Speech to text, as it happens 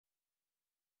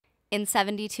In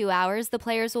 72 hours, the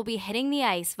players will be hitting the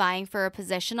ice vying for a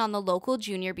position on the local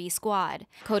Junior B squad.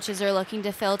 Coaches are looking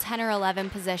to fill 10 or 11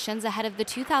 positions ahead of the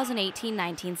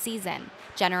 2018-19 season.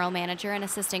 General manager and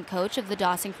assistant coach of the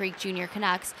Dawson Creek Jr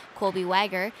Canucks, Colby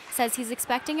Wagar, says he's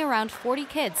expecting around 40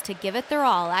 kids to give it their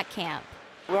all at camp.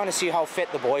 We want to see how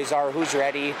fit the boys are, who's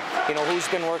ready, who's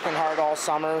been working hard all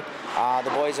summer. The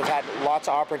boys have had lots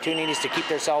of opportunities to keep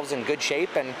themselves in good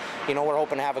shape, and we're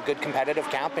hoping to have a good competitive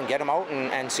camp and get them out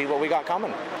and see what we got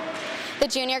coming. The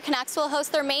Junior Canucks will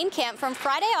host their main camp from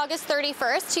Friday, August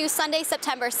 31st to Sunday,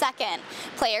 September 2nd.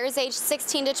 Players aged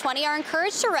 16 to 20 are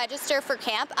encouraged to register for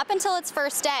camp up until its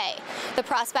first day. The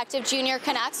prospective Junior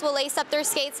Canucks will lace up their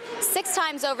skates 6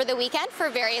 times over the weekend for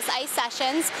various ice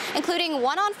sessions, including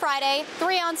 1 on Friday,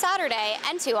 3 on Saturday,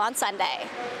 and 2 on Sunday.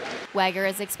 Wagar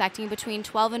is expecting between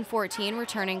 12 and 14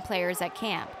 returning players at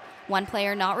camp. One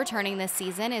player not returning this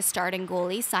season is starting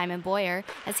goalie Simon Boyer,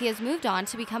 as he has moved on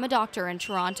to become a doctor in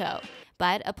Toronto.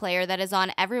 But a player that is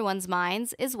on everyone's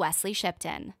minds is Wesley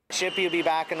Shipton. Shippy will be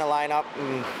back in the lineup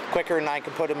quicker than I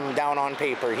can put him down on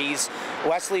paper.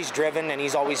 Wesley's driven, and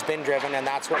he's always been driven, and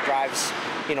that's what drives,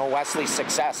 Wesley's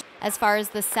success. As far as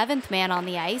the 7th man on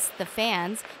the ice, the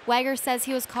fans, Wagar says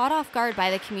he was caught off guard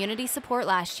by the community support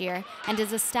last year and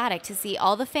is ecstatic to see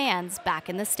all the fans back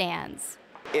in the stands.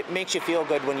 It makes you feel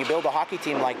good when you build a hockey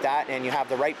team like that and you have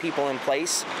the right people in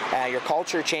place, your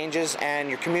culture changes and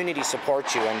your community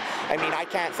supports you. And I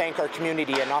can't thank our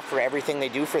community enough for everything they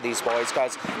do for these boys,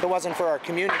 because if it wasn't for our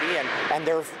community and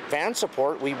their fan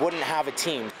support, we wouldn't have a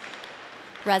team.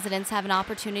 Residents have an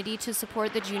opportunity to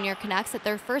support the Junior Canucks at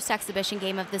their first exhibition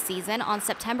game of the season on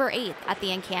September 8th at the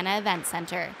Encana Event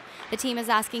Center. The team is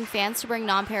asking fans to bring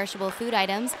non-perishable food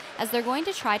items, as they're going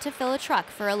to try to fill a truck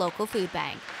for a local food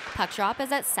bank. Puck drop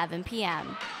is at 7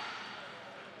 p.m.